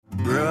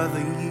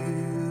rather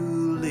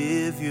you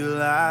live your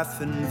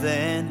life in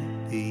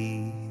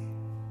vanity.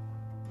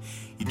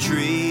 You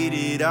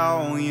traded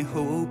all your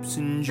hopes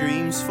and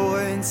dreams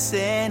for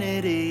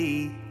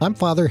insanity. I'm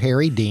Father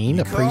Harry Dean,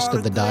 a priest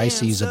of the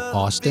Diocese of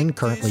Austin,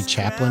 currently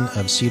chaplain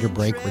of Cedar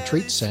Break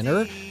Retreat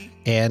Center,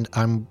 and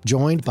I'm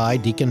joined by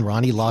Deacon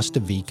Ronnie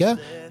Lastavica,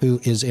 who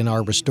is in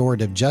our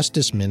Restorative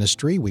Justice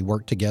Ministry. We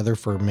worked together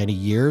for many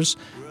years,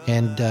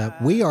 and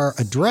we are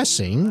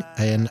addressing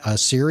in a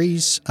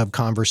series of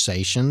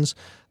conversations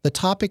the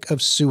topic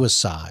of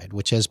suicide,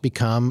 which has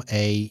become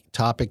a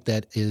topic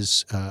that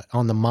is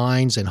on the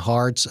minds and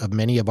hearts of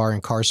many of our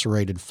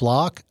incarcerated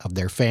flock, of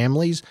their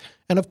families,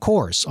 and of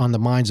course, on the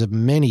minds of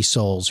many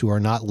souls who are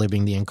not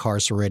living the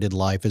incarcerated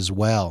life as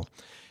well.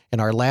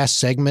 In our last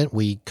segment,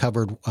 we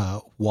covered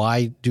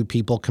why do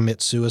people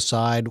commit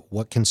suicide,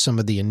 what can some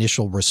of the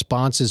initial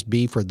responses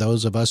be for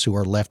those of us who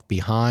are left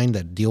behind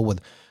that deal with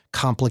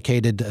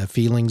complicated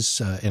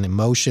feelings and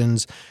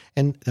emotions.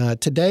 And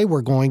today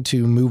we're going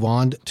to move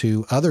on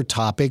to other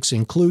topics,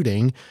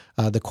 including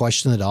the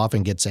question that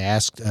often gets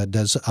asked,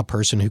 does a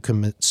person who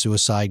commits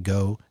suicide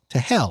go to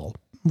hell?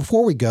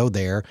 Before we go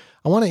there,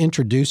 I want to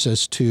introduce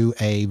us to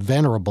a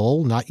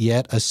venerable, not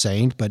yet a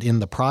saint, but in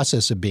the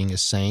process of being a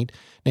saint,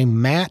 named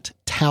Matt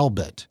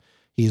Talbot.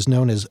 He is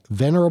known as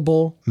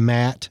Venerable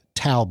Matt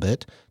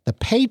Talbot, the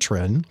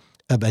patron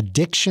of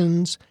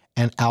addictions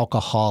and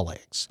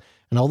alcoholics.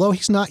 And although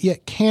he's not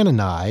yet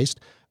canonized,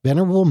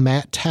 Venerable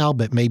Matt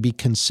Talbot may be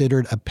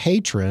considered a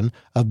patron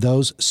of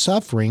those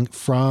suffering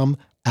from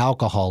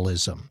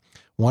alcoholism.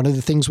 One of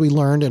the things we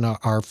learned in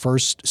our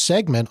first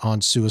segment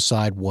on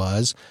suicide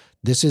was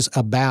this is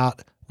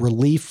about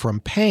relief from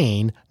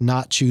pain,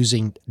 not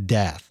choosing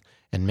death.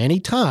 And many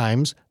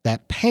times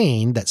that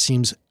pain that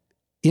seems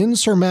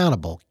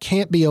insurmountable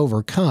can't be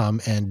overcome,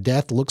 and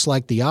death looks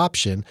like the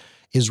option,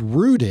 is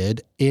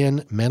rooted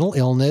in mental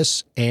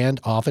illness and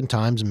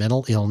oftentimes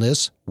mental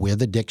illness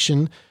with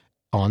addiction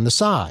on the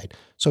side.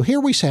 So here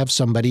we have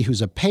somebody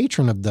who's a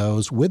patron of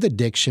those with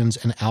addictions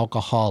and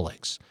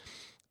alcoholics.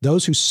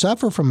 Those who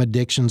suffer from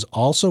addictions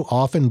also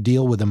often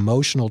deal with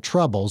emotional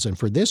troubles, and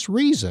for this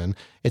reason,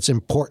 it's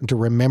important to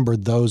remember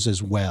those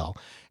as well.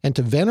 And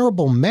to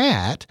Venerable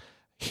Matt,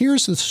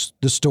 here's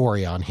the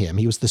story on him.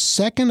 He was the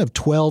second of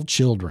 12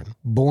 children,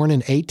 born in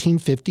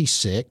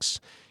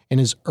 1856. In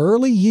his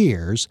early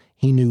years,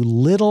 he knew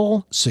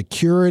little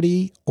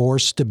security or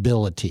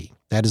stability.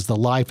 That is the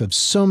life of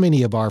so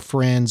many of our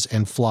friends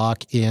and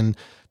flock in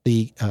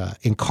the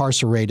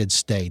incarcerated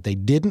state. They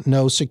didn't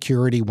know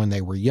security when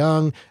they were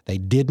young. They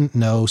didn't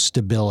know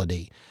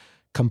stability.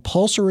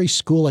 Compulsory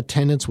school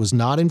attendance was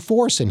not in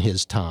force in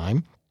his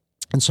time,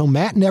 and so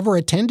Matt never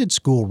attended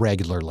school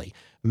regularly.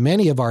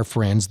 Many of our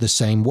friends the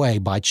same way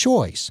by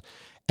choice.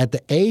 At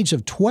the age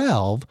of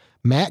 12,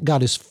 Matt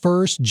got his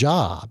first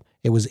job.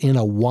 It was in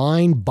a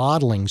wine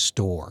bottling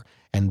store,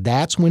 and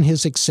that's when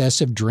his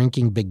excessive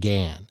drinking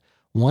began.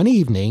 One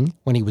evening,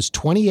 when he was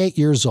 28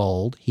 years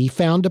old, he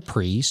found a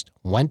priest,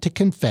 went to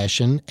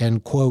confession,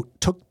 and, quote,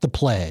 took the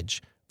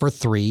pledge for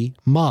 3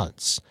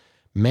 months.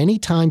 Many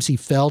times he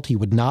felt he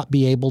would not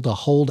be able to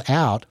hold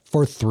out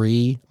for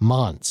 3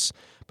 months.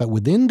 But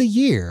within the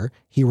year,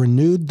 he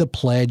renewed the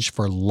pledge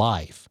for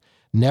life,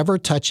 never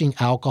touching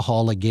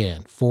alcohol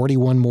again,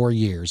 41 more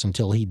years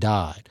until he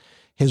died.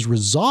 His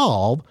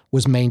resolve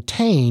was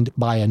maintained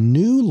by a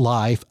new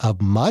life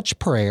of much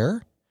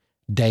prayer,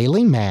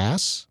 daily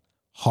mass,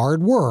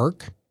 hard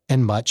work,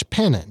 and much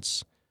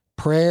penance.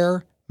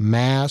 Prayer,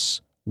 mass,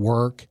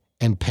 work,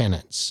 and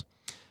penance.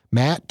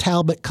 Matt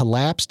Talbot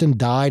collapsed and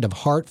died of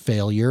heart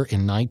failure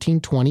in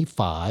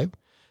 1925.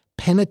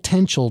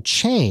 Penitential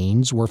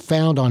chains were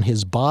found on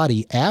his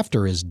body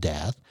after his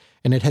death,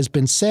 and it has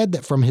been said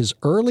that from his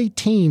early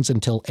teens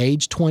until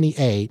age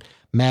 28,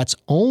 Matt's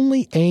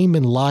only aim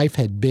in life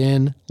had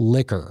been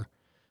liquor.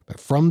 But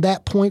from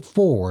that point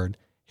forward,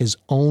 his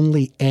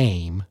only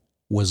aim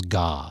was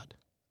God.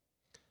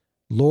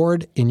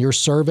 Lord, in your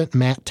servant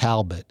Matt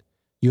Talbot,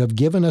 you have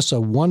given us a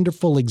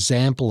wonderful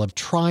example of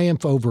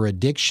triumph over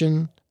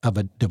addiction, of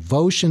a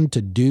devotion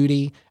to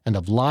duty, and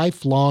of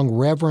lifelong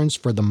reverence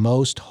for the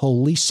most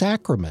holy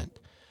sacrament.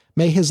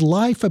 May his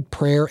life of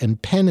prayer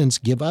and penance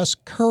give us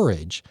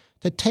courage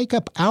to take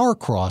up our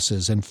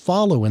crosses and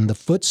follow in the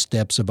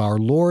footsteps of our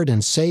Lord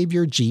and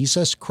Savior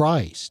Jesus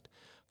Christ.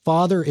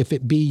 Father, if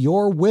it be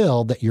your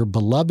will that your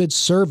beloved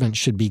servant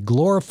should be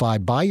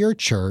glorified by your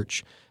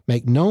church,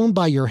 make known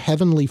by your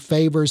heavenly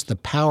favors the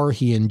power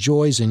he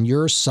enjoys in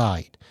your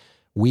sight.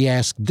 We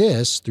ask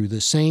this through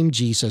the same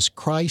Jesus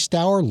Christ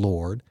our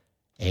Lord.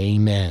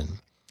 Amen.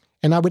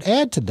 And I would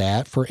add to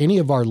that, for any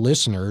of our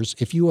listeners,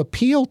 if you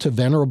appeal to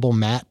Venerable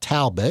Matt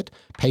Talbot,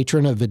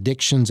 patron of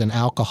addictions and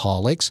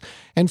alcoholics,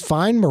 and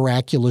find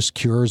miraculous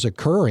cures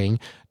occurring,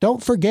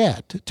 don't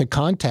forget to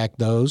contact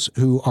those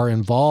who are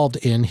involved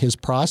in his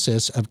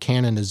process of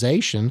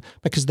canonization,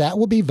 because that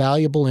will be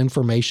valuable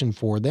information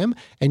for them,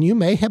 and you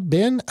may have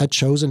been a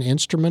chosen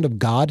instrument of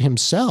God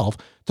himself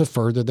to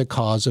further the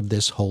cause of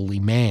this holy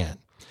man.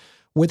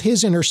 With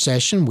his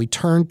intercession, we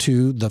turn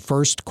to the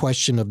first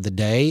question of the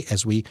day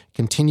as we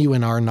continue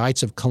in our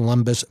Knights of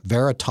Columbus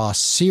Veritas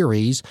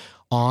series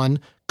on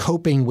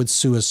coping with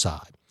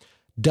suicide.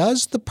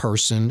 Does the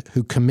person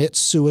who commits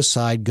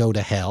suicide go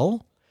to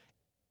hell?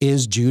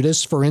 Is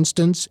Judas, for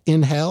instance,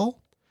 in hell?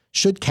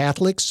 Should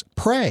Catholics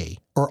pray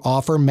or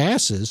offer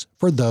masses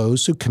for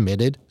those who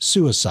committed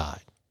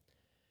suicide?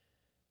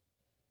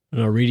 In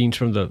our readings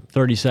from the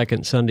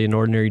 32nd Sunday in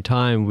Ordinary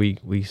Time, we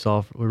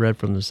read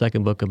from the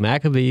second book of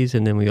Maccabees,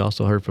 and then we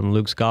also heard from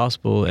Luke's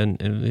Gospel, and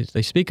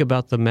they speak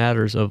about the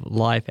matters of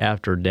life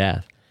after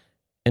death.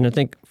 And I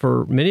think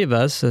for many of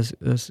us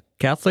as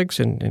Catholics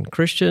and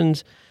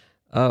Christians,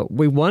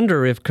 we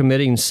wonder if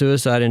committing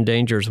suicide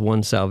endangers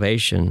one's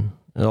salvation.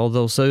 And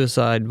although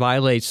suicide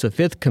violates the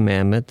fifth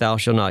commandment, thou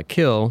shalt not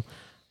kill,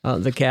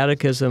 the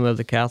Catechism of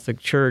the Catholic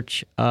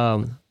Church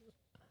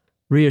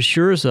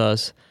reassures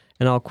us,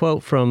 and I'll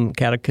quote from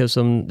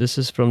Catechism, this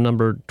is from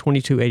number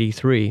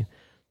 2283,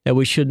 that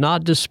we should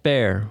not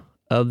despair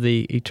of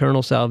the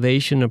eternal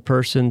salvation of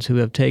persons who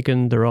have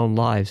taken their own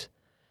lives.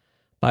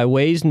 By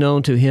ways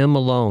known to Him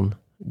alone,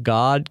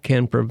 God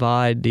can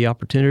provide the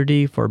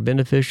opportunity for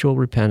beneficial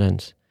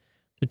repentance.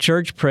 The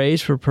Church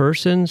prays for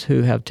persons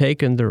who have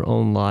taken their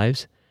own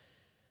lives.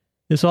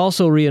 This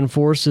also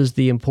reinforces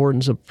the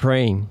importance of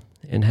praying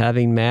and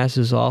having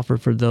masses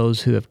offered for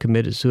those who have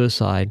committed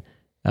suicide,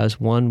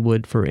 as one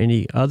would for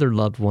any other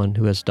loved one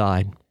who has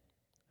died.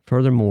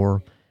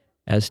 Furthermore,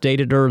 as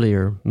stated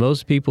earlier,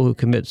 most people who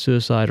commit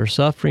suicide are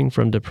suffering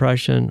from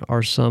depression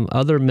or some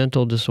other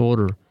mental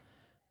disorder.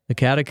 The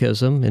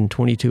Catechism in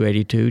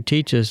 2282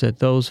 teaches that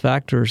those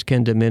factors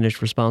can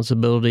diminish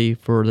responsibility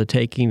for the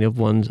taking of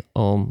one's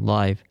own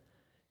life.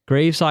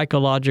 Grave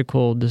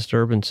psychological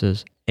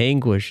disturbances,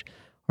 anguish,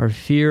 or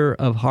fear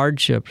of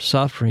hardship,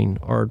 suffering,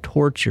 or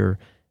torture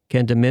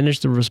can diminish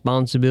the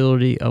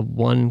responsibility of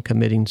one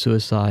committing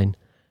suicide.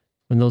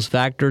 When those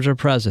factors are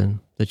present,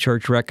 the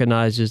Church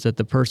recognizes that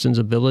the person's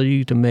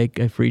ability to make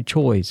a free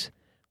choice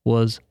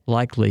was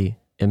likely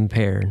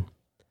impaired.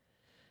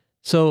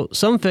 So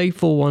some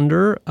faithful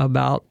wonder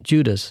about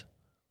Judas,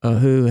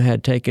 who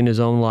had taken his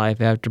own life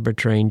after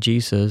betraying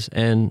Jesus,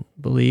 and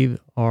believe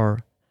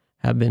or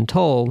have been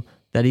told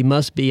that he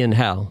must be in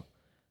hell.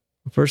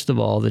 First of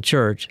all, the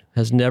Church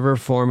has never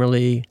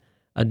formally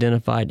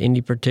identified any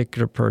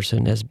particular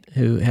person as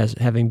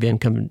having been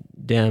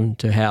condemned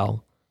to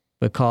hell,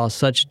 because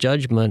such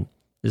judgment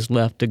is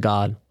left to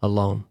God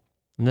alone.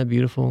 Isn't that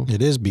beautiful?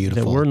 It is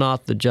beautiful. That we're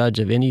not the judge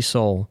of any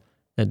soul,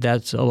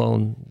 that's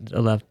alone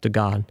left to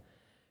God.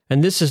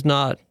 And this is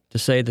not to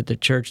say that the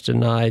Church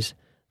denies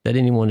that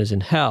anyone is in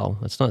hell.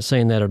 It's not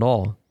saying that at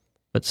all.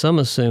 But some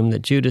assume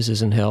that Judas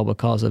is in hell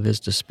because of his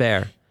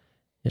despair.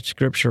 Yet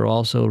Scripture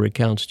also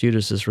recounts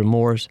Judas's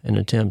remorse and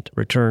attempt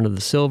return of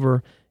the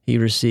silver he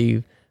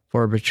received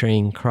for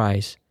betraying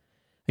Christ.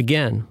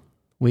 Again,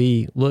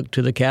 we look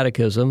to the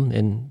Catechism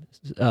in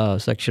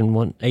section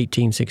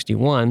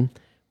 1861,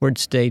 where it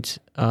states,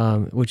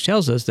 which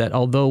tells us that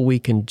although we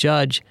can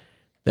judge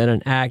that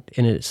an act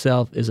in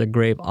itself is a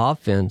grave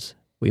offense,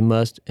 we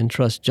must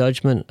entrust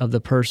judgment of the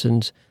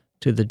persons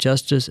to the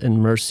justice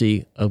and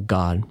mercy of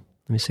God.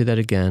 Let me say that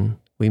again.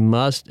 We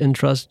must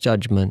entrust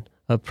judgment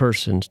of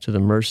persons to the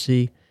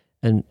mercy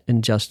and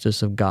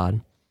justice of God.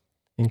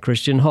 In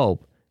Christian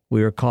hope,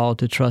 we are called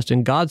to trust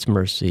in God's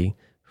mercy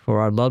for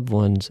our loved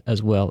ones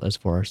as well as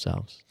for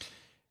ourselves.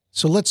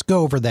 So let's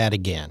go over that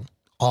again,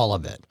 all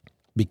of it,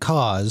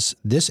 because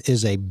this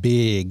is a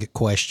big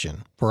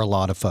question for a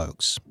lot of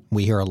folks.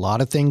 We hear a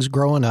lot of things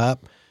growing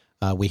up.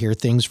 We hear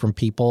things from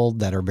people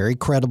that are very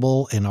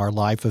credible in our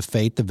life of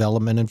faith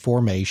development and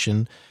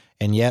formation,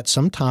 and yet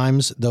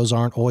sometimes those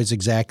aren't always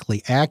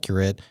exactly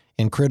accurate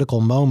in critical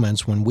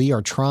moments when we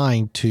are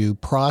trying to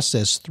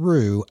process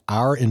through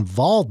our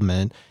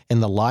involvement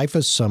in the life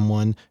of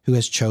someone who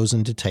has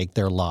chosen to take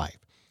their life.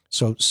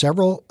 So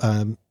several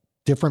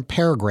different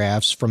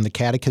paragraphs from the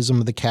Catechism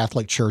of the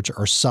Catholic Church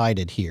are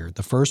cited here.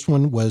 The first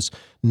one was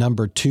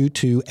number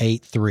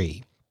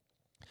 2283.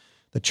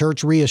 The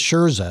Church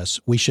reassures us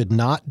we should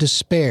not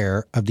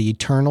despair of the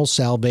eternal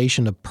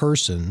salvation of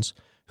persons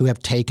who have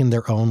taken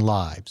their own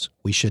lives.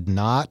 We should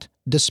not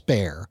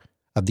despair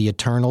of the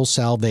eternal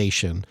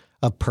salvation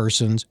of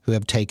persons who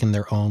have taken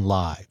their own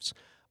lives.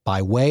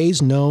 By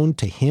ways known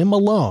to Him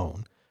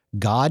alone,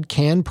 God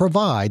can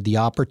provide the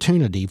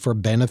opportunity for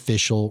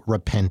beneficial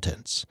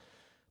repentance.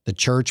 The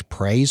Church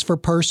prays for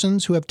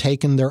persons who have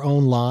taken their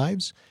own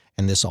lives,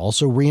 and this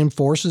also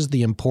reinforces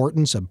the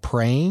importance of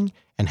praying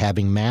and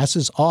having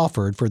masses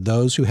offered for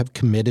those who have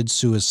committed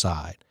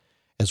suicide,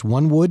 as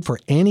one would for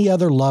any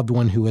other loved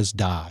one who has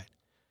died.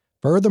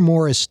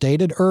 Furthermore, as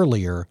stated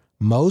earlier,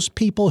 most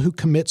people who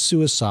commit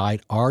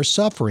suicide are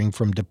suffering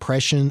from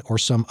depression or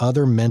some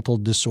other mental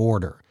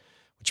disorder,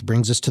 which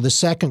brings us to the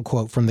second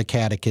quote from the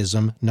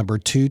Catechism, number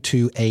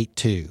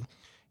 2282,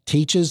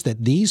 teaches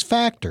that these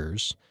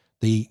factors,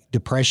 the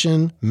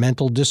depression,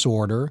 mental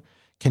disorder,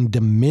 can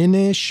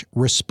diminish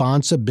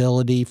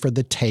responsibility for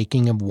the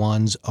taking of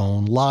one's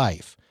own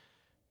life.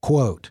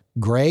 Quote,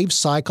 grave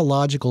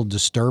psychological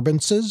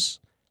disturbances,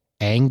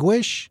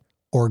 anguish,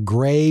 or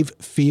grave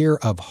fear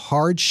of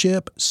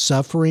hardship,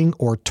 suffering,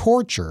 or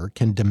torture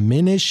can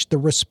diminish the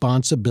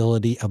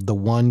responsibility of the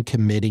one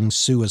committing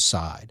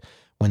suicide.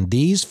 When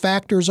these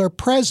factors are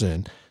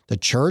present, the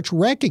church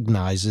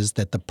recognizes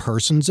that the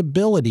person's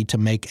ability to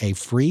make a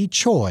free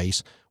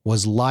choice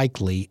was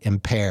likely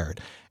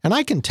impaired. And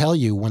I can tell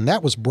you, when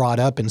that was brought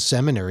up in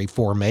seminary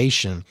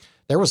formation,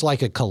 there was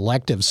like a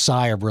collective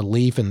sigh of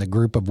relief in the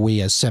group of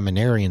we as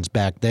seminarians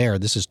back there.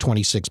 This is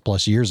 26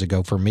 plus years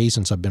ago for me,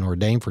 since I've been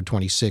ordained for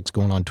 26,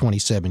 going on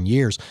 27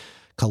 years.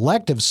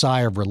 Collective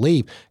sigh of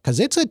relief, because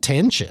it's a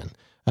tension,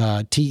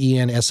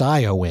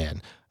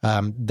 Tension.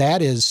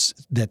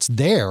 That's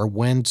there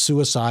when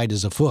suicide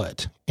is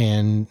afoot.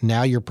 And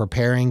now you're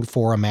preparing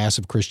for a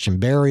massive Christian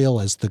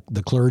burial as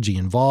the clergy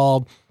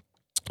involved.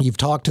 You've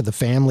talked to the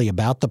family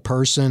about the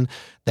person.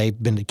 They've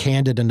been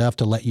candid enough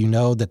to let you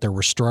know that there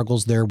were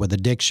struggles there with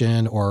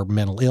addiction or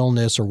mental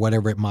illness or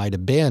whatever it might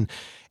have been.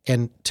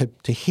 And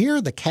to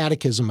hear the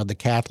Catechism of the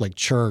Catholic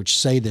Church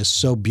say this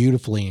so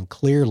beautifully and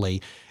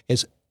clearly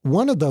is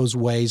one of those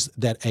ways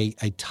that a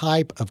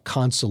type of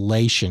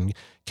consolation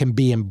can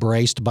be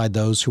embraced by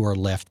those who are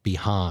left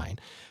behind.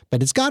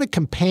 But it's got a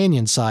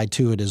companion side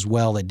to it as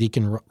well that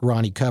Deacon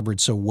Ronnie covered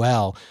so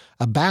well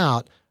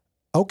about,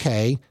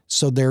 okay,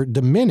 so they're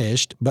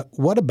diminished, but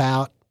what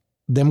about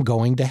them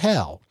going to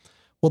hell?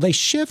 Well, they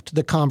shift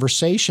the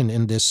conversation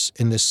in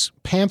this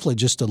pamphlet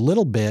just a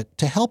little bit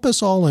to help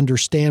us all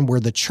understand where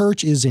the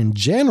church is in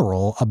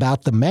general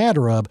about the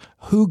matter of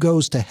who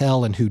goes to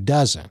hell and who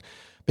doesn't.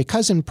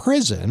 Because in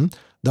prison,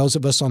 those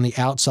of us on the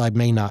outside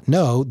may not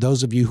know,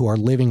 those of you who are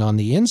living on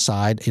the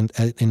inside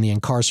in the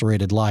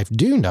incarcerated life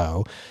do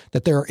know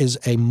that there is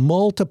a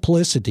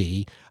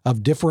multiplicity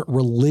of different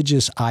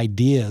religious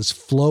ideas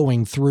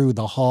flowing through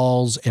the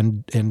halls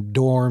and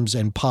dorms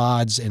and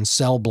pods and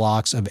cell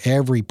blocks of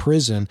every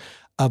prison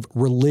of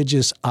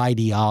religious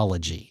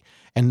ideology.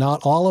 And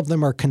not all of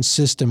them are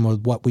consistent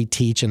with what we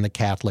teach in the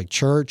Catholic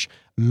Church.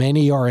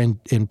 Many are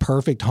in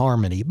perfect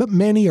harmony, but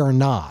many are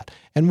not.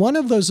 And one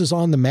of those is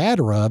on the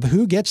matter of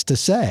who gets to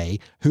say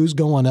who's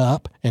going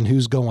up and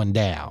who's going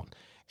down.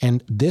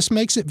 And this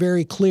makes it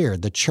very clear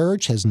the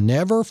church has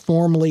never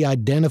formally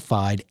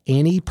identified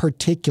any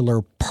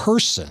particular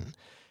person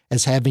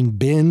as having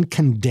been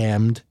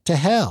condemned to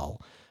hell,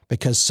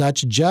 because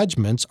such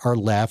judgments are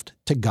left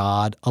to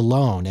God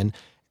alone. And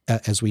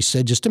as we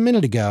said just a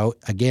minute ago,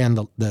 again,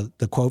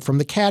 the quote from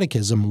the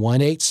Catechism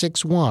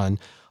 1861,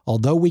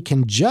 although we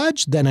can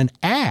judge that an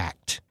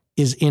act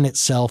is in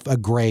itself a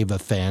grave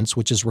offense,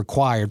 which is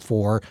required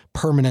for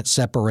permanent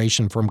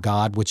separation from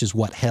God, which is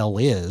what hell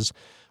is,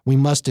 we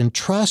must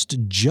entrust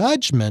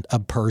judgment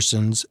of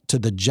persons to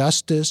the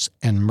justice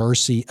and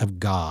mercy of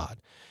God.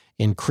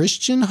 In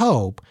Christian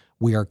hope,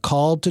 we are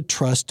called to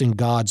trust in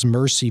God's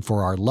mercy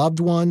for our loved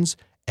ones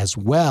as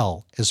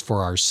well as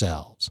for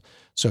ourselves.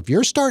 So if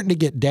you're starting to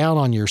get down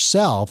on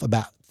yourself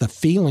about the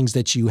feelings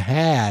that you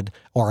had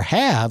or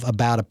have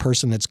about a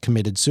person that's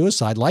committed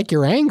suicide, like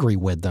you're angry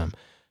with them,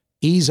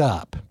 ease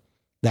up.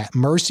 That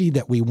mercy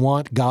that we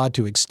want God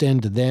to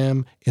extend to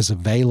them is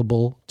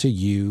available to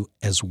you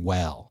as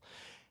well.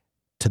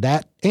 To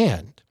that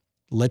end,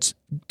 let's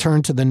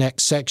turn to the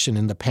next section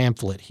in the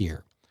pamphlet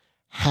here.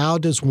 How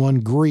does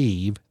one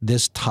grieve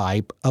this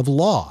type of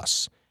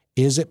loss?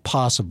 Is it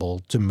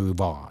possible to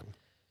move on?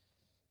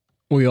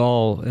 We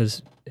all,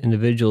 as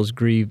individuals,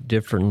 grieve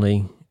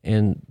differently,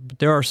 and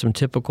there are some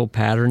typical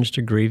patterns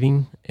to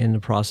grieving in the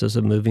process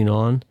of moving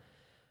on.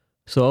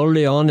 So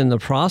early on in the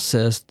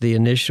process, the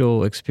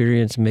initial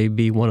experience may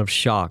be one of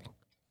shock.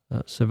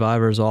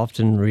 Survivors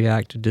often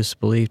react to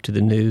disbelief to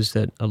the news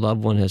that a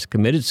loved one has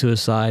committed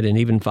suicide and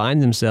even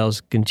find themselves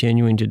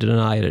continuing to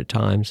deny it at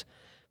times,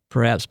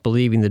 perhaps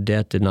believing the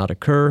death did not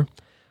occur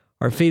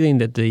or feeling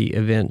that the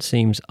event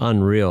seems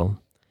unreal.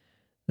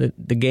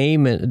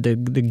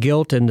 The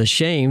guilt and the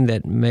shame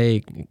that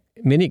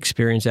many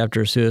experience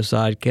after a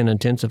suicide can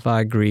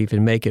intensify grief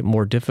and make it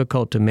more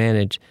difficult to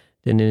manage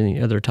than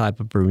any other type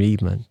of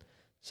bereavement.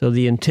 So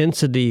the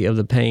intensity of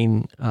the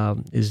pain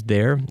is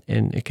there,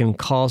 and it can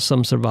cause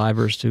some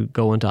survivors to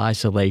go into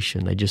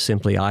isolation. They just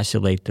simply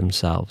isolate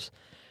themselves.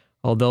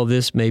 Although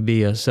this may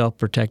be a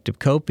self-protective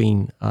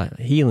coping,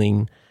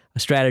 healing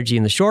strategy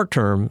in the short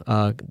term,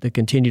 the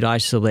continued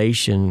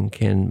isolation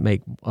can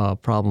make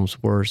problems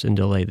worse and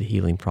delay the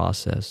healing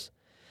process.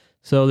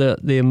 So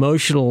the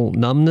emotional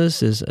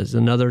numbness is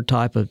another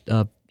type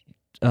of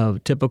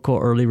typical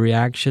early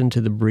reaction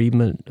to the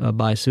bereavement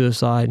by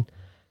suicide.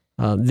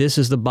 This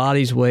is the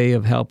body's way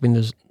of helping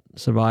the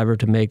survivor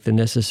to make the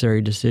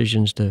necessary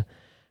decisions to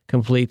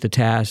complete the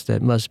tasks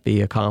that must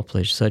be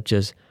accomplished, such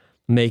as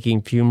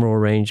making funeral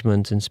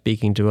arrangements and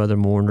speaking to other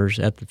mourners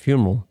at the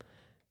funeral.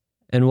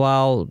 And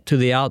while to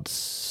the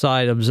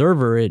outside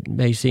observer it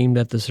may seem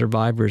that the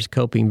survivor is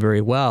coping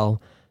very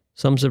well,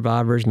 some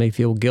survivors may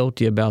feel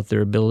guilty about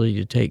their ability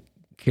to take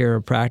care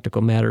of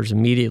practical matters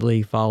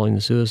immediately following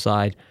the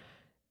suicide,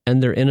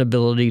 and their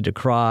inability to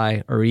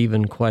cry or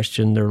even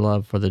question their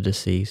love for the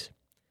deceased.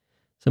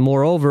 So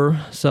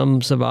moreover,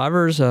 some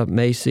survivors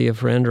may see a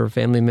friend or a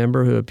family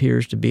member who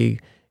appears to be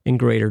in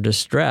greater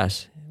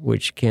distress,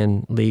 which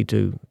can lead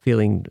to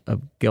feeling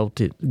of guilt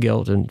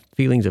and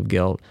feelings of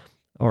guilt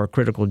or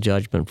critical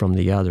judgment from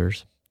the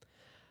others.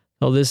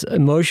 So this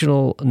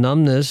emotional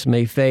numbness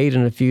may fade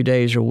in a few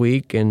days or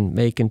week and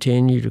may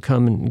continue to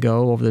come and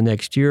go over the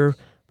next year,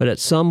 but at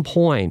some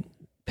point,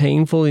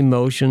 painful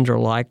emotions are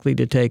likely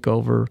to take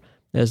over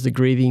as the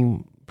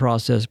grieving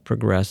process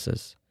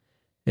progresses.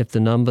 If the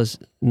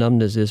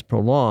numbness is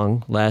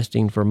prolonged,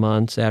 lasting for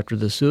months after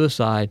the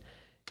suicide,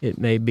 it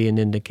may be an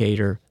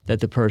indicator that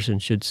the person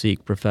should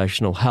seek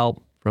professional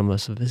help from a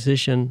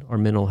physician or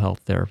mental health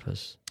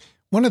therapist.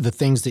 One of the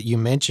things that you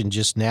mentioned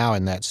just now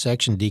in that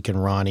section, Deacon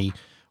Ronnie,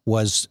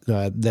 was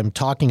them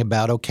talking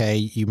about, okay,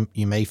 you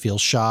may feel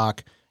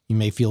shock, you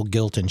may feel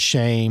guilt and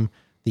shame,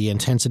 the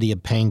intensity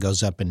of pain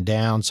goes up and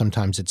down.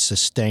 Sometimes it's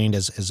sustained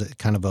as a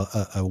kind of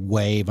a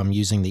wave. I'm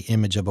using the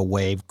image of a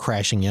wave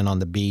crashing in on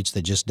the beach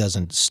that just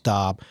doesn't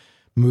stop,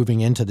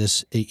 moving into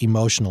this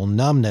emotional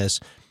numbness.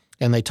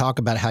 And they talk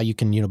about how you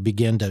can,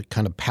 begin to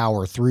kind of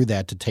power through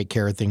that to take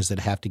care of things that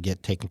have to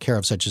get taken care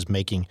of, such as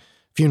making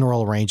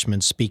funeral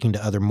arrangements, speaking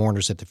to other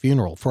mourners at the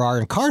funeral. For our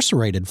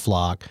incarcerated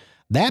flock,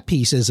 that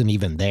piece isn't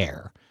even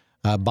there.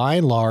 By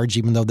and large,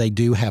 even though they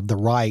do have the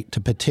right to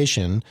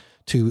petition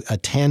to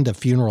attend a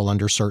funeral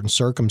under certain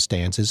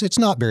circumstances, it's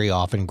not very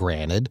often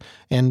granted,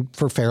 and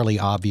for fairly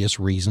obvious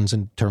reasons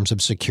in terms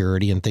of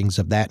security and things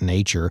of that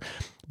nature.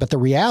 But the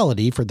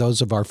reality, for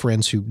those of our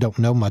friends who don't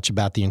know much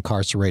about the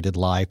incarcerated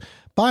life,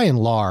 by and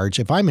large,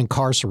 if I'm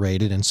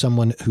incarcerated and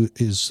someone who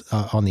is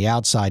on the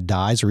outside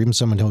dies, or even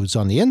someone who's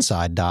on the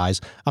inside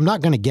dies, I'm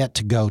not going to get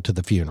to go to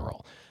the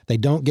funeral. They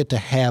don't get to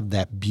have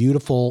that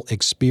beautiful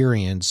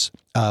experience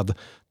of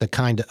the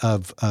kind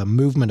of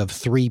movement of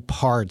three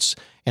parts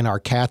in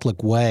our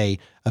Catholic way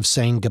of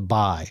saying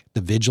goodbye: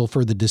 the vigil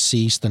for the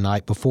deceased the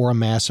night before a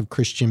massive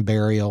Christian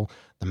burial,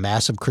 the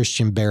massive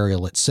Christian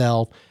burial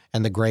itself,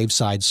 and the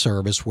graveside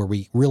service where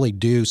we really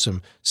do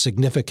some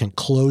significant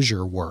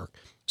closure work.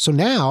 So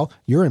now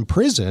you're in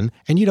prison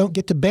and you don't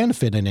get to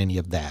benefit in any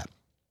of that.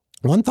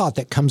 One thought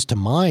that comes to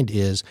mind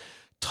is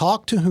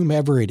talk to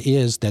whomever it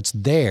is that's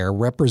there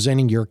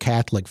representing your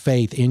Catholic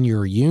faith in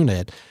your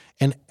unit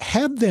and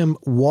have them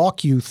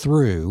walk you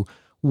through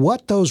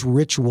what those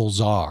rituals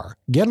are.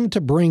 Get them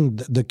to bring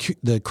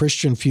the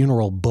Christian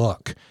funeral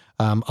book.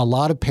 A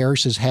lot of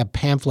parishes have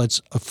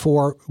pamphlets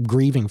for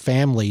grieving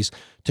families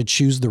to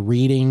choose the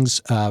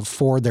readings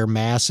for their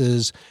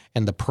masses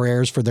and the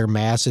prayers for their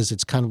masses.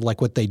 It's kind of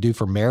like what they do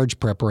for marriage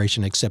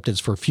preparation, except it's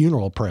for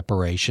funeral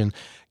preparation.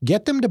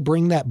 Get them to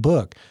bring that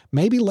book.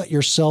 Maybe let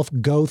yourself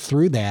go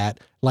through that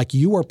like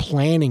you are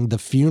planning the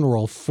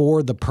funeral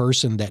for the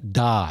person that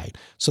died,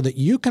 so that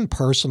you can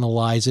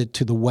personalize it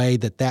to the way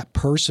that that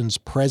person's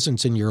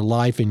presence in your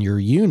life, in your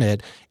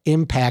unit,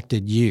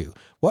 impacted you.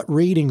 What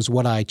readings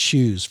would I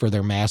choose for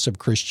their massive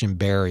Christian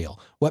burial?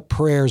 What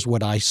prayers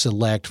would I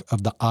select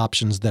of the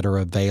options that are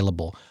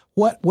available?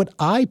 What would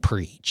I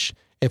preach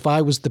if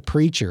I was the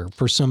preacher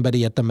for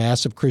somebody at the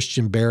massive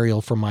Christian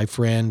burial for my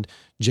friend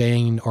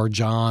Jane or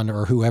John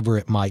or whoever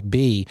it might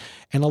be?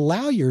 And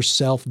allow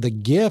yourself the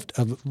gift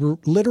of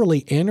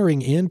literally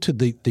entering into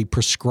the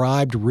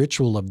prescribed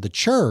ritual of the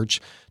church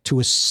to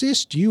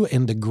assist you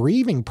in the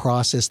grieving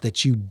process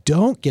that you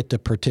don't get to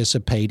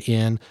participate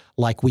in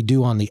like we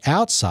do on the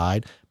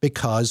outside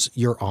because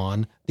you're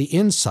on the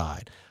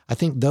inside. I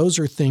think those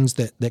are things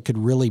that could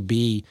really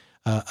be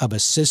of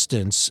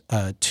assistance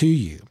to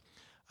you.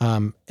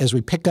 As we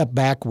pick up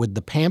back with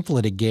the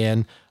pamphlet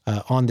again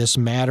on this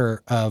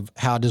matter of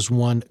how does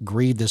one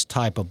grieve this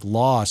type of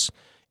loss,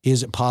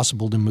 is it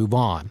possible to move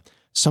on?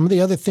 Some of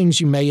the other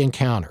things you may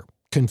encounter: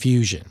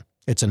 confusion.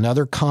 It's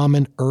another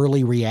common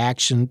early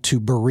reaction to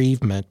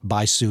bereavement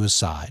by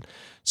suicide.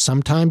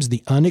 Sometimes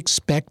the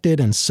unexpected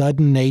and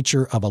sudden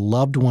nature of a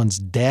loved one's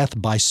death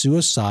by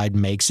suicide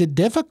makes it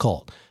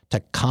difficult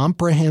to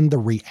comprehend the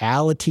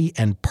reality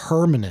and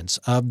permanence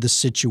of the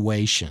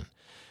situation.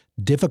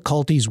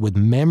 Difficulties with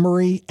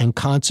memory and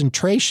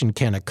concentration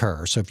can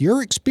occur. So if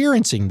you're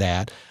experiencing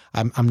that,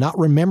 I'm not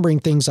remembering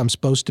things I'm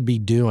supposed to be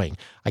doing.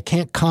 I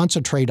can't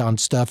concentrate on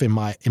stuff in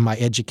my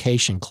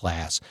education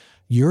class.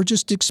 You're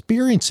just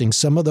experiencing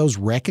some of those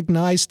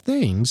recognized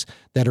things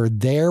that are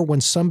there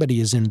when somebody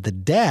is in the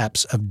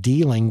depths of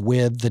dealing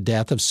with the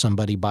death of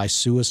somebody by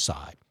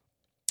suicide.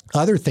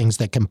 Other things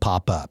that can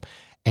pop up: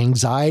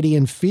 anxiety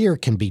and fear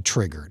can be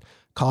triggered,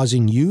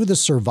 causing you, the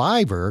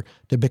survivor,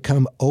 to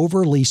become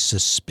overly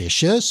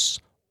suspicious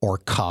or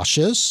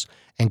cautious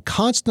and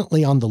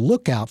constantly on the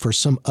lookout for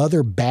some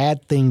other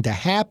bad thing to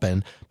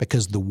happen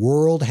because the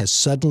world has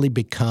suddenly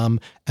become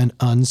an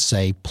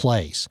unsafe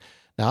place.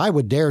 Now, I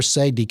would dare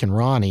say, Deacon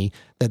Ronnie,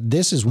 that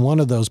this is one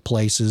of those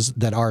places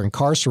that our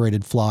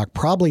incarcerated flock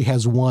probably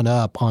has one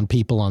up on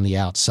people on the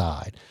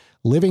outside.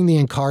 Living the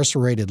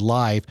incarcerated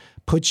life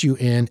puts you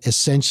in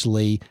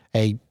essentially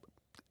a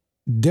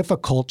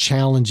difficult,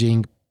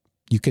 challenging,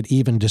 you could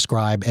even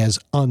describe as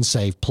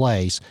unsafe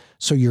place.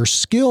 So your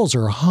skills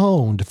are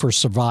honed for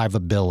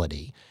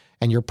survivability.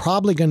 And you're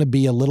probably going to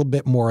be a little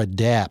bit more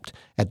adept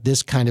at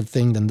this kind of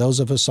thing than those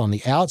of us on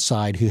the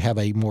outside who have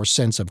a more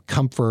sense of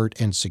comfort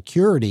and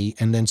security,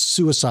 and then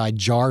suicide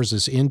jars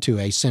us into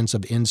a sense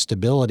of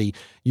instability.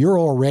 You're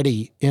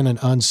already in an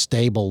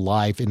unstable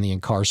life in the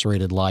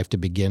incarcerated life to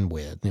begin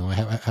with. You know,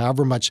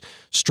 however much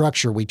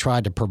structure we try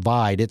to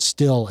provide, it's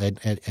still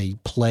at a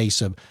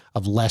place of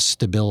less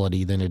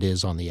stability than it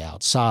is on the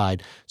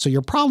outside. So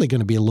you're probably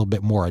going to be a little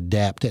bit more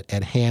adept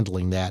at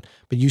handling that,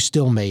 but you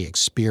still may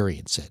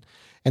experience it.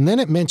 And then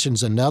it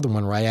mentions another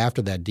one right after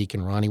that,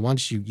 Deacon Ronnie. Why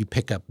don't you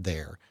pick up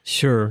there?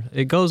 Sure.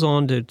 It goes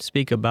on to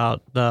speak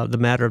about the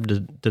matter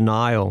of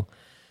denial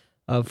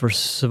for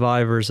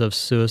survivors of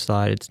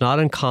suicide. It's not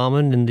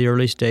uncommon in the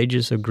early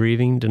stages of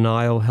grieving.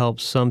 Denial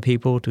helps some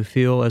people to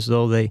feel as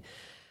though they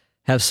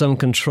have some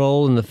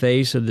control in the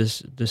face of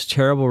this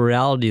terrible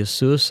reality of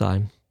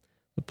suicide.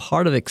 But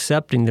part of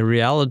accepting the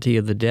reality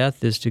of the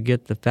death is to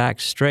get the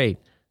facts straight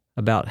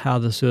about how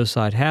the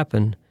suicide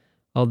happened,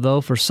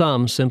 although for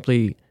some,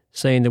 simply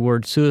saying the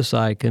word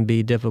suicide can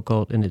be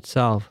difficult in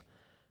itself.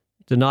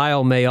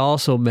 Denial may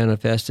also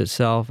manifest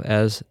itself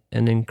as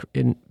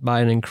by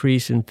an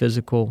increase in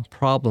physical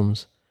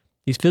problems.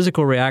 These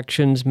physical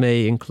reactions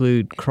may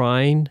include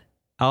crying,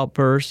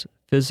 outbursts,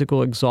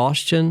 physical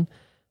exhaustion,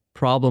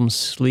 problems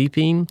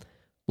sleeping,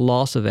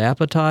 loss of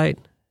appetite,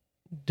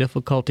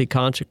 difficulty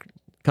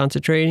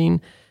concentrating,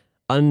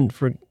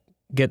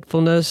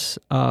 forgetfulness,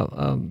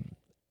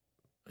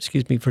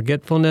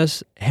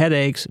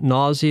 headaches,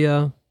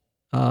 nausea,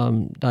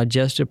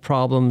 digestive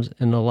problems,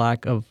 and a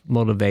lack of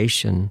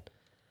motivation.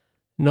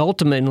 And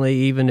ultimately,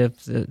 even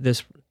if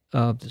this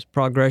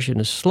progression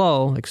is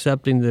slow,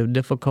 accepting the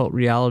difficult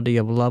reality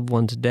of a loved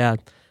one's death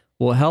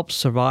will help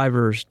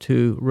survivors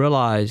to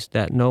realize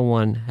that no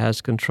one has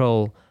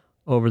control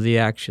over the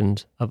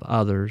actions of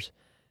others.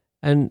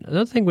 And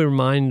another thing we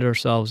remind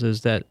ourselves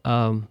is that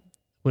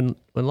when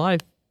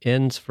life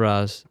ends for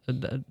us,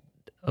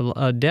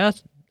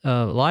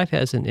 life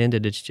hasn't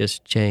ended, it's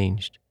just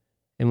changed.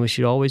 And we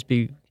should always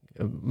be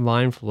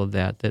mindful of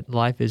that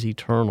life is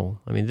eternal.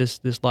 I mean,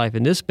 this life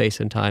in this space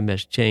and time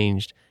has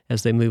changed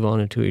as they move on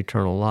into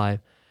eternal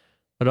life.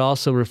 But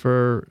also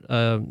refer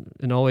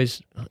and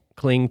always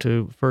cling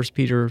to 1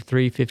 Peter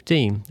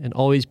 3:15, and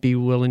always be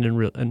willing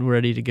and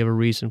ready to give a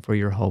reason for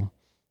your hope.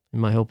 And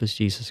my hope is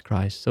Jesus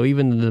Christ. So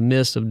even in the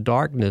midst of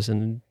darkness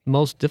and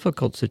most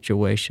difficult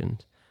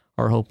situations,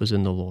 our hope is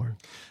in the Lord.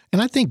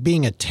 And I think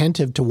being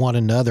attentive to one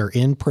another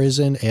in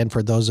prison, and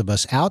for those of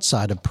us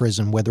outside of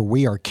prison, whether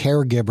we are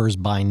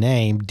caregivers by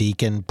name,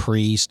 deacon,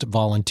 priest,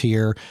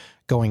 volunteer,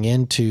 going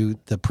into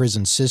the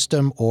prison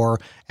system, or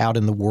out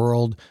in the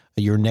world,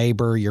 your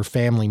neighbor, your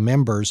family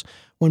members,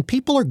 when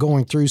people are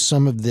going through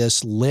some of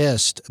this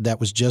list that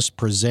was just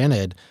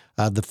presented,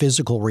 the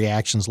physical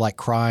reactions like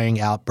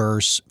crying,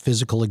 outbursts,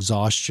 physical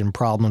exhaustion,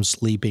 problems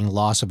sleeping,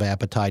 loss of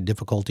appetite,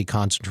 difficulty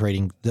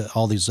concentrating,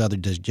 all these other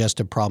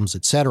digestive problems,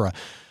 etc.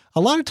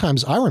 A lot of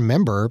times I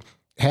remember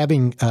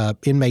having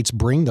inmates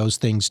bring those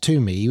things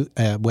to me,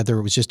 whether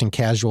it was just in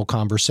casual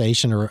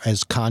conversation or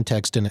as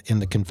context in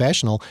the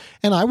confessional,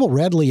 and I will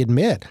readily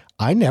admit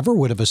I never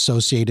would have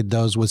associated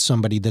those with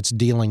somebody that's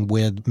dealing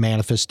with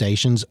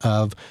manifestations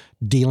of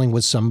dealing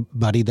with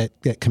somebody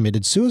that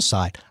committed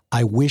suicide.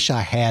 I wish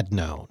I had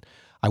known.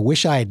 I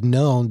wish I had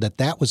known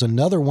that was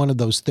another one of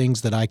those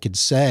things that I could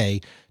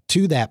say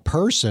to that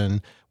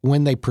person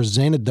when they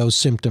presented those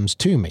symptoms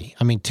to me.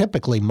 I mean,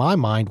 typically my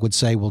mind would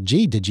say, well,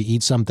 gee, did you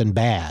eat something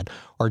bad?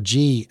 Or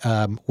gee,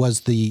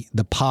 was the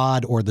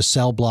pod or the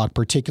cell block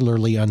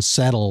particularly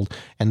unsettled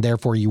and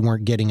therefore you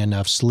weren't getting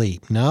enough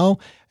sleep? No.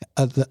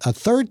 A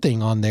third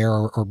thing on there,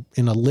 or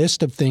in a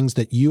list of things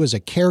that you as a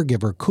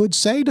caregiver could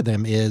say to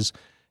them is,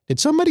 did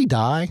somebody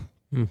die?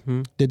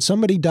 Mm-hmm. Did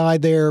somebody die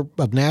there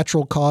of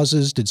natural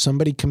causes? Did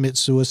somebody commit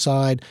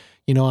suicide?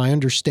 You know, I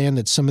understand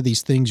that some of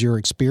these things you're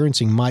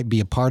experiencing might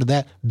be a part of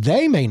that.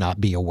 They may not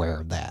be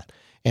aware of that.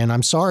 And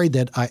I'm sorry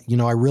that I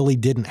really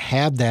didn't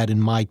have that in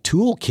my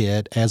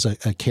toolkit as a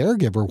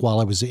caregiver while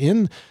I was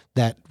in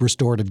that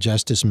restorative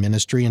justice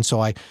ministry. And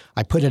so I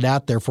put it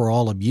out there for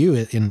all of you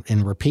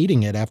in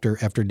repeating it after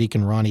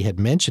Deacon Ronnie had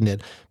mentioned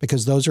it,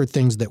 because those are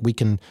things that we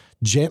can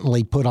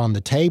gently put on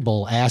the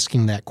table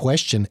asking that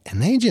question,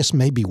 and they just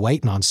may be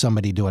waiting on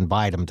somebody to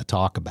invite them to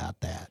talk about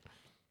that.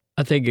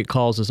 I think it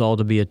calls us all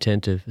to be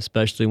attentive,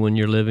 especially when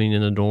you're living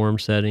in a dorm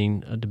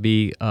setting, to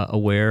be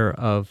aware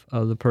of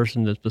the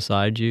person that's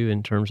beside you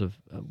in terms of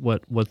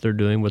what they're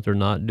doing, what they're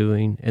not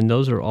doing, and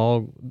those are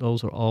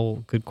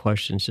all good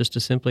questions. Just to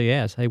simply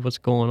ask, "Hey, what's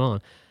going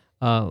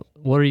on?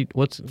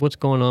 What's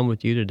going on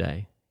with you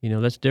today?" You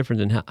know, that's different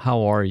than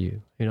how are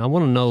you? You know, I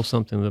want to know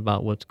something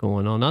about what's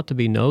going on, not to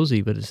be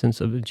nosy, but a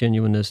sense of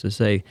genuineness to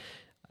say,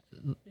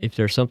 if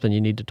there's something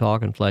you need to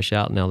talk and flesh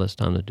out, now that's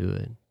time to do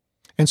it.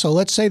 And so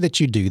let's say that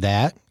you do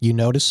that. You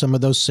notice some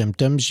of those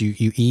symptoms.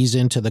 You ease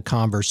into the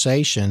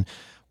conversation.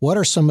 What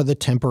are some of the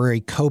temporary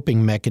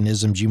coping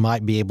mechanisms you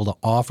might be able to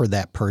offer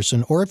that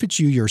person, or if it's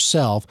you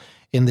yourself,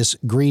 in this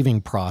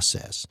grieving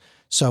process?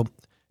 So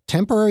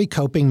Temporary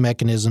coping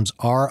mechanisms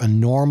are a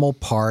normal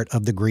part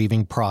of the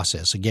grieving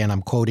process. Again,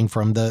 I'm quoting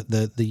from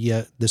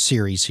the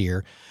series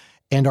here,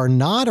 and are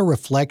not a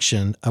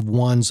reflection of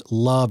one's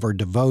love or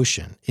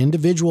devotion.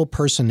 Individual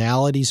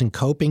personalities and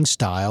coping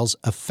styles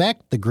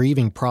affect the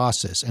grieving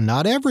process, and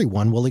not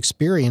everyone will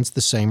experience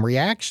the same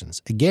reactions.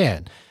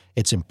 Again,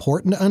 it's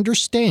important to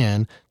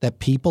understand that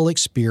people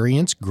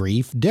experience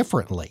grief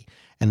differently,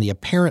 and the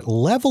apparent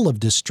level of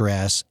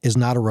distress is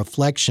not a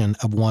reflection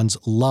of one's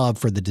love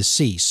for the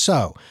deceased.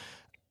 So,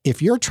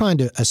 if you're trying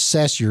to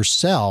assess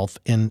yourself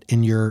in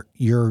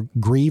you're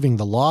grieving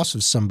the loss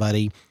of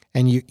somebody,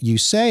 and you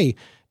say,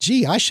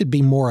 gee, I should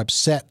be more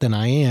upset than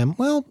I am,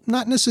 well,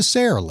 not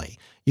necessarily.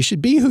 You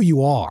should be who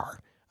you are.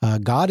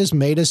 God has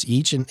made us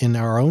each in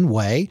our own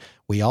way.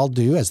 We all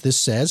do, as this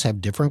says,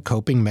 have different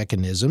coping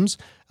mechanisms.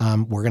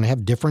 We're going to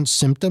have different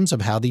symptoms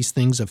of how these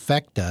things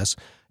affect us.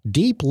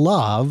 Deep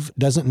love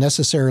doesn't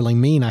necessarily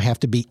mean I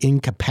have to be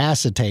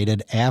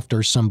incapacitated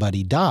after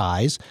somebody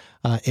dies.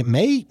 It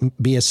may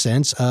be a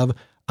sense of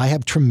I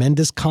have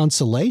tremendous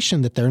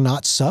consolation that they're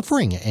not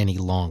suffering any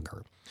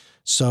longer.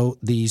 So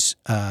these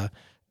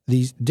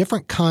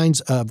different kinds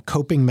of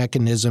coping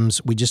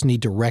mechanisms, we just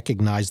need to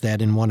recognize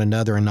that in one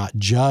another and not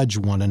judge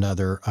one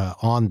another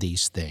on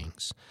these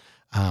things.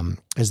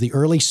 As the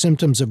early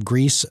symptoms of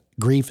grief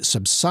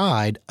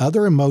subside,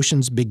 other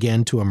emotions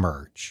begin to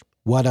emerge.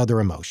 What other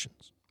emotions?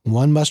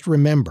 One must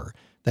remember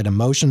that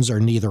emotions are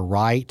neither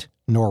right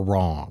nor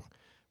wrong.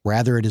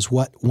 Rather, it is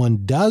what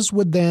one does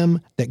with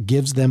them that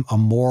gives them a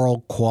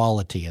moral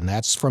quality. And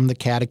that's from the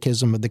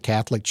Catechism of the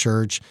Catholic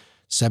Church,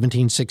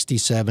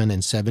 1767 and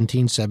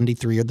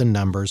 1773 are the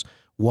numbers.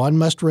 One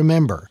must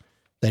remember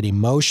that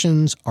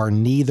emotions are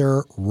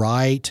neither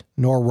right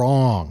nor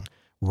wrong.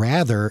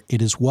 Rather,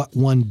 it is what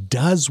one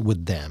does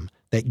with them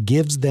that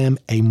gives them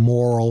a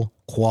moral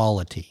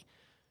quality.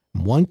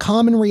 One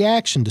common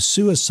reaction to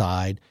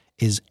suicide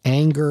is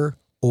anger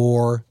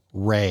or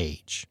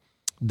rage.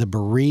 The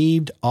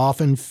bereaved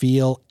often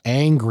feel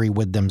angry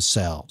with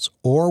themselves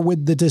or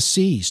with the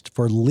deceased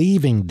for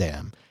leaving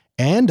them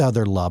and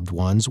other loved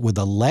ones with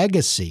a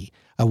legacy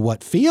of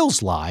what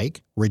feels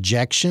like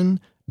rejection,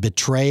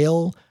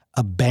 betrayal,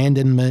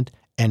 abandonment,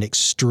 and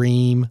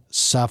extreme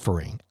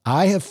suffering.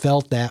 I have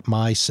felt that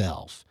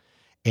myself,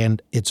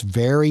 and it's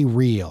very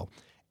real.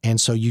 And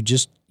so you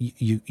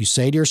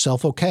say to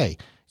yourself, okay,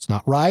 it's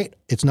not right,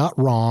 it's not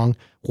wrong.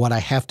 What I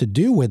have to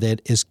do with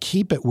it is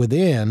keep it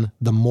within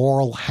the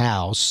moral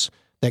house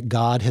that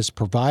God has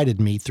provided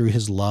me through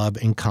his love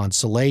and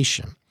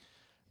consolation.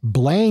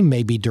 Blame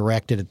may be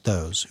directed at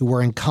those who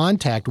were in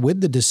contact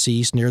with the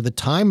deceased near the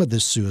time of the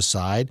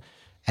suicide,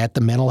 at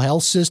the mental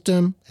health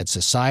system, at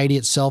society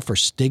itself for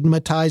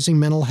stigmatizing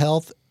mental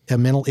health,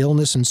 mental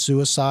illness and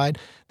suicide.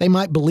 They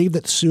might believe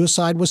that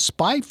suicide was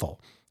spiteful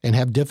and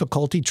have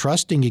difficulty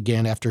trusting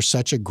again after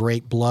such a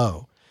great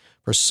blow.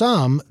 For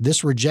some,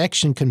 this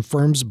rejection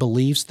confirms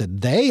beliefs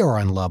that they are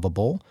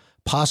unlovable,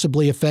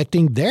 possibly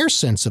affecting their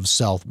sense of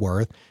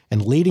self-worth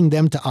and leading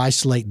them to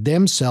isolate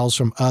themselves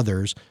from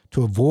others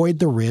to avoid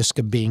the risk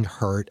of being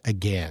hurt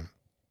again.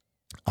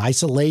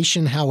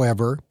 Isolation,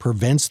 however,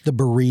 prevents the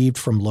bereaved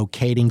from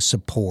locating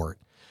support.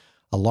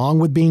 Along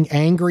with being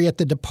angry at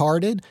the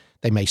departed,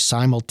 they may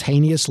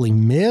simultaneously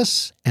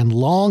miss and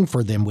long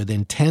for them with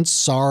intense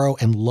sorrow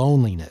and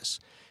loneliness.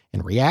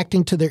 In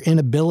reacting to their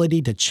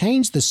inability to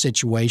change the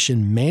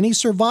situation, many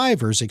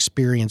survivors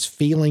experience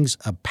feelings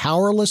of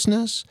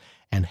powerlessness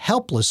and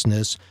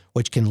helplessness,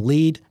 which can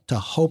lead to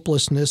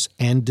hopelessness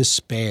and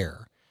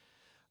despair.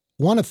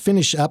 I want to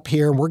finish up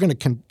here, and we're going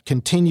to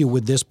continue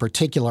with this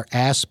particular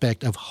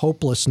aspect of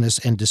hopelessness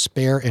and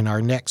despair in our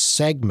next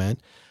segment.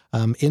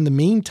 In the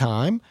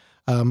meantime,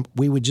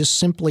 we would just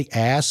simply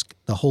ask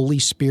the Holy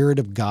Spirit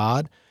of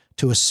God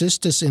to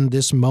assist us in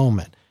this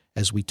moment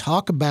as we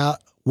talk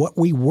about what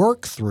we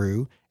work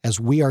through as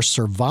we are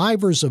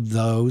survivors of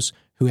those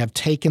who have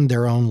taken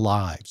their own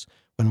lives.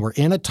 When we're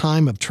in a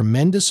time of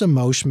tremendous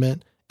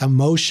emotion,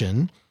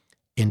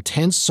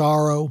 intense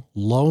sorrow,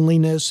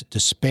 loneliness,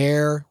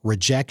 despair,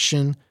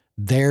 rejection,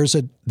 there's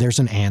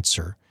an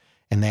answer.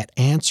 And that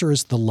answer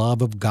is the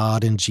love of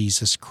God in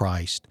Jesus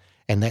Christ.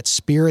 And that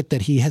Spirit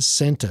that he has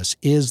sent us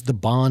is the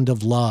bond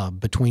of love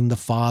between the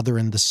Father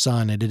and the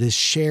Son. And it is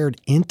shared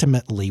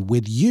intimately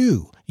with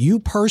you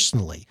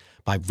personally,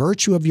 by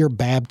virtue of your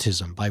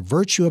baptism, by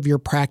virtue of your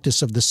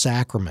practice of the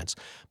sacraments,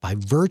 by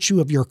virtue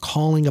of your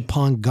calling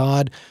upon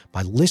God,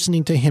 by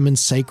listening to him in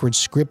sacred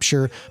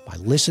scripture, by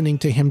listening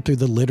to him through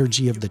the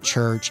liturgy of the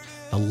church.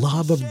 The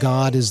love of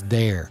God is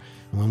there.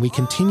 And when we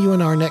continue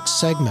in our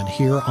next segment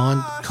here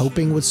on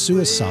Coping with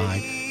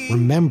Suicide,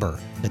 remember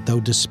that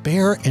though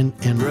despair and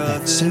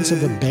that sense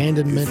of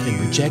abandonment and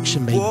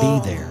rejection may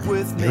be there,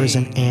 there is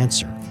an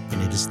answer,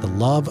 and it is the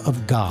love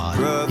of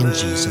God in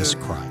Jesus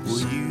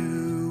Christ.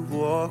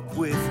 Walk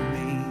with me.